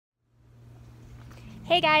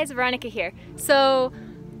Hey guys, Veronica here. So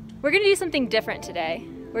we're gonna do something different today.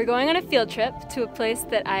 We're going on a field trip to a place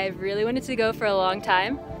that I've really wanted to go for a long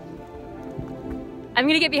time. I'm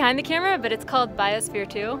gonna get behind the camera, but it's called Biosphere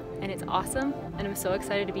 2 and it's awesome and I'm so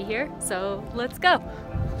excited to be here. So let's go.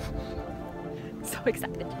 So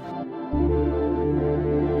excited.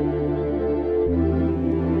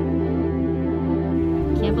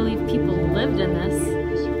 Can't believe people lived in this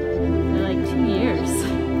for like 2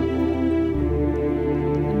 years.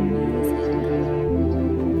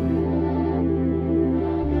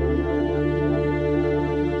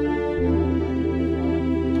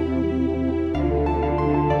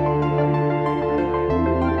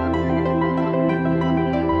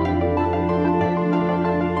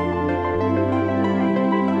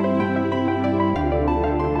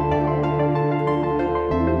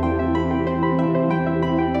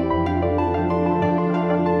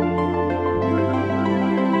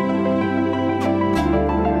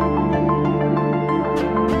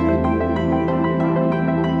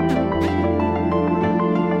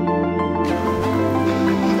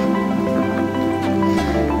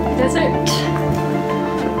 Desert.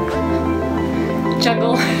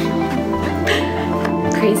 Jungle.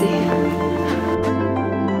 Crazy.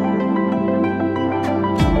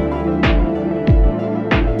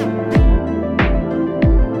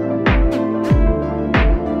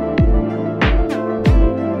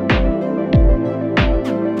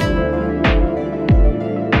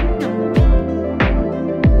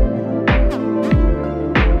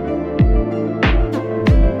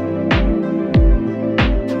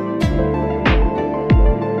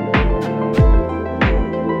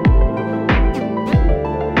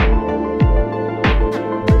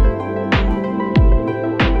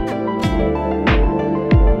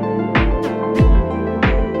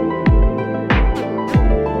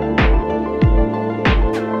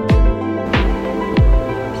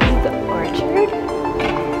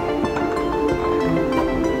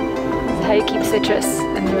 How you keep citrus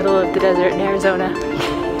in the middle of the desert in Arizona.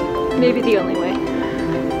 Maybe the only way.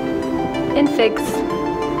 And figs.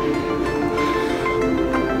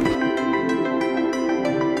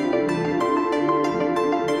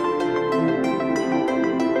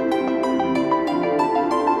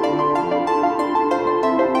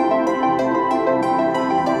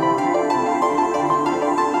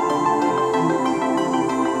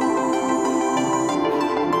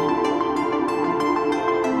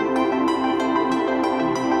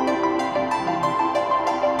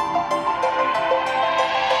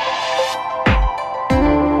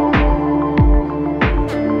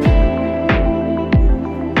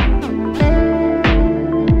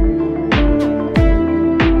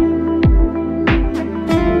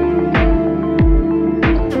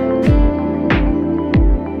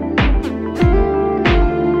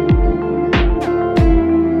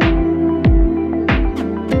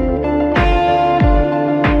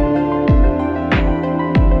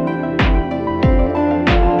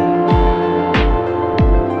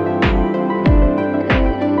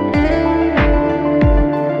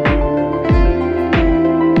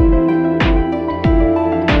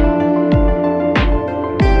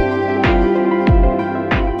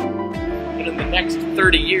 In the next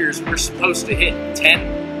 30 years, we're supposed to hit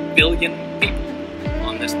 10 billion people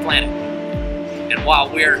on this planet. And while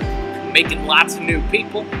we're making lots of new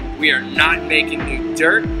people, we are not making new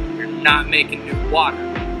dirt, we're not making new water.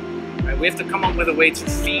 Right? We have to come up with a way to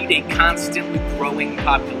feed a constantly growing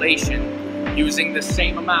population using the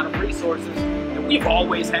same amount of resources that we've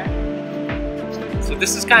always had. So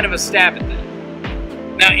this is kind of a stab at that.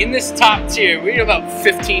 Now in this top tier, we have about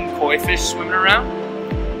 15 koi fish swimming around.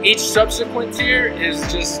 Each subsequent tier is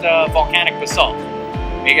just volcanic basalt.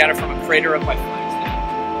 We got it from a crater up by Flagstaff.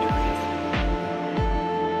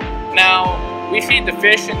 Now, we feed the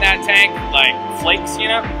fish in that tank like flakes, you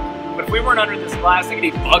know? But if we weren't under this glass, they could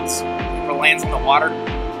eat bugs. Whatever lands in the water.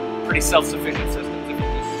 Pretty self-sufficient systems if you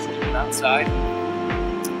just keep them outside.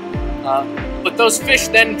 But those fish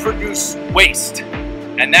then produce waste.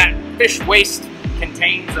 And that fish waste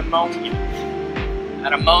contains ammonia.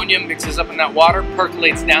 That ammonia mixes up in that water,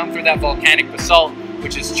 percolates down through that volcanic basalt,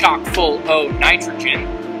 which is chock full of nitrogen.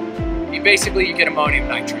 You get ammonium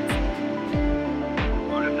nitrate.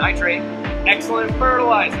 Ammonium nitrate, excellent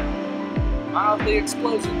fertilizer. Mildly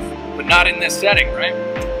explosive, but not in this setting, right?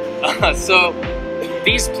 So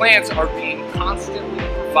these plants are being constantly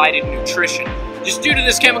provided nutrition just due to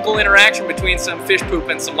this chemical interaction between some fish poop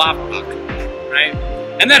and some lava rock, right?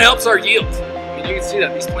 And that helps our yield. I mean, you can see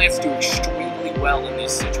that these plants do extremely well in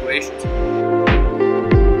these situations.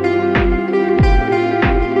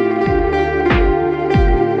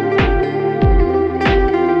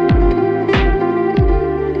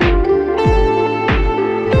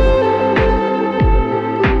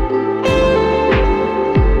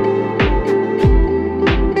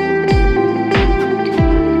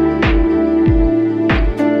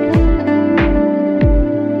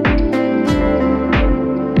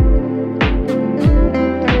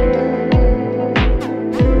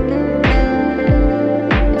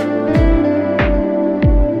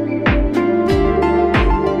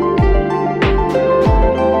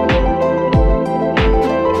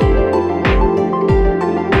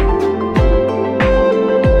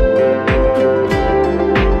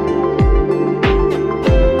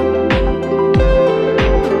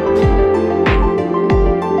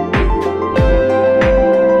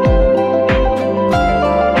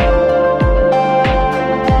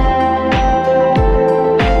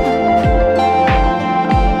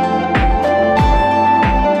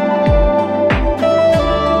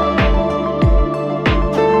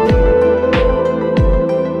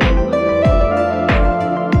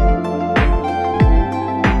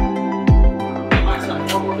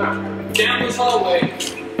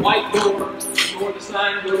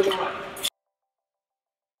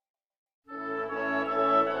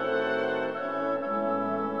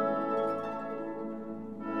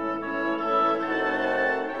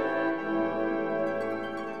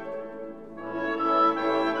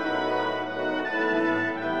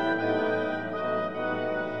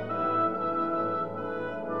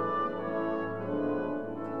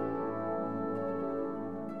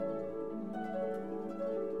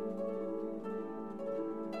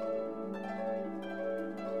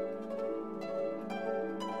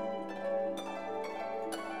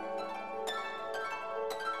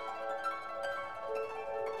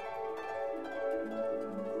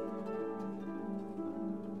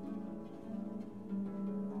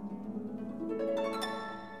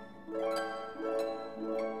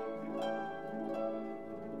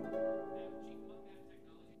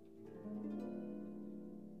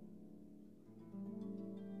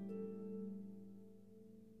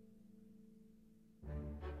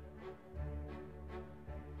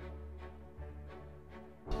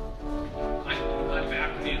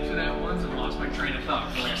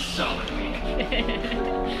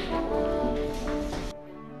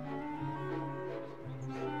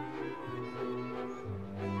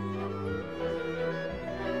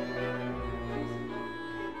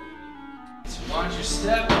 your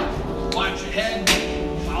step, watch your head,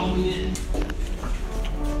 follow me in. To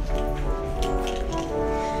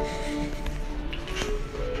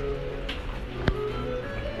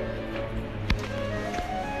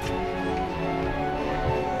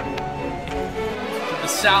the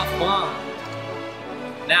south lawn.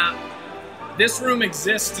 Now, this room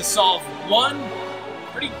exists to solve one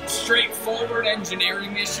pretty straightforward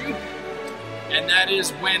engineering issue, and that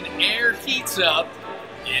is when air heats up,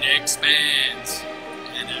 it expands.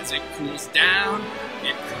 And as it cools down,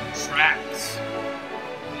 it contracts.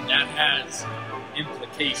 And that has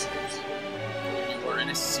implications. You are in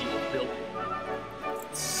a sealed building.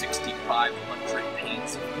 6,500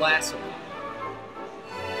 panes of glass around.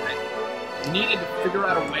 Right? We needed to figure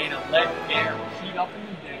out a way to let air heat up in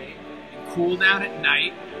the day and cool down at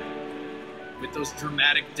night with those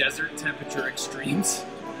dramatic desert temperature extremes.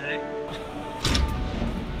 Right?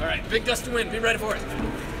 All right, big gust of wind, be ready for it.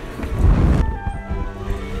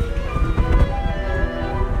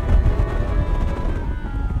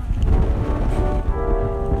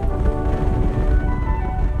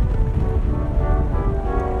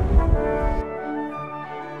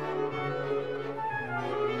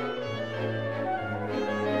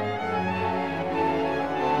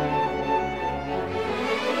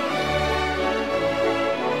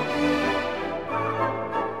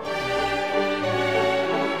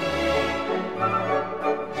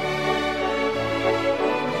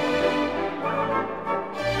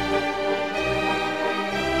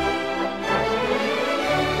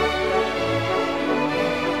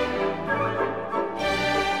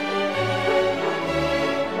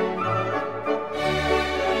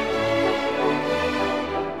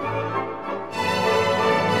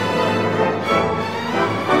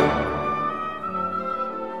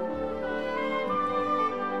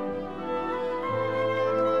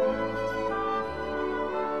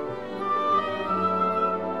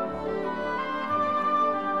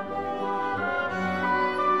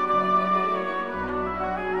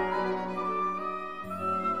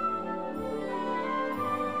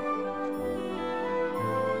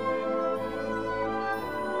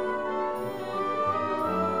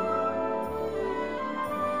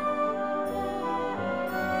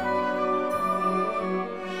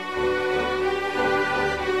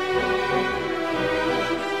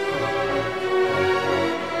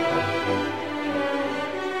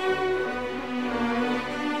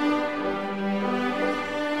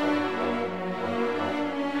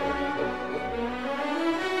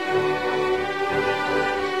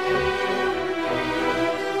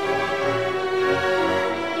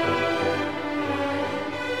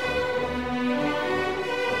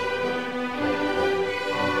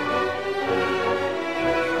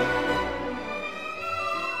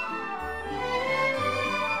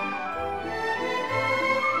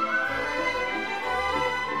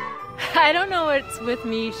 I don't know what's with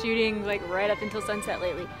me shooting like right up until sunset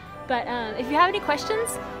lately, but if you have any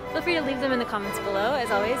questions, feel free to leave them in the comments below.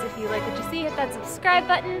 As always, if you like what you see, hit that subscribe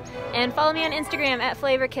button and follow me on Instagram at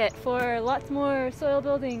FlavorKit for lots more soil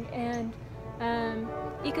building and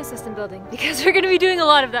ecosystem building, because we're going to be doing a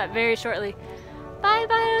lot of that very shortly. Bye,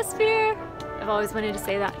 Biosphere! I've always wanted to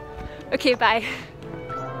say that. Okay, bye.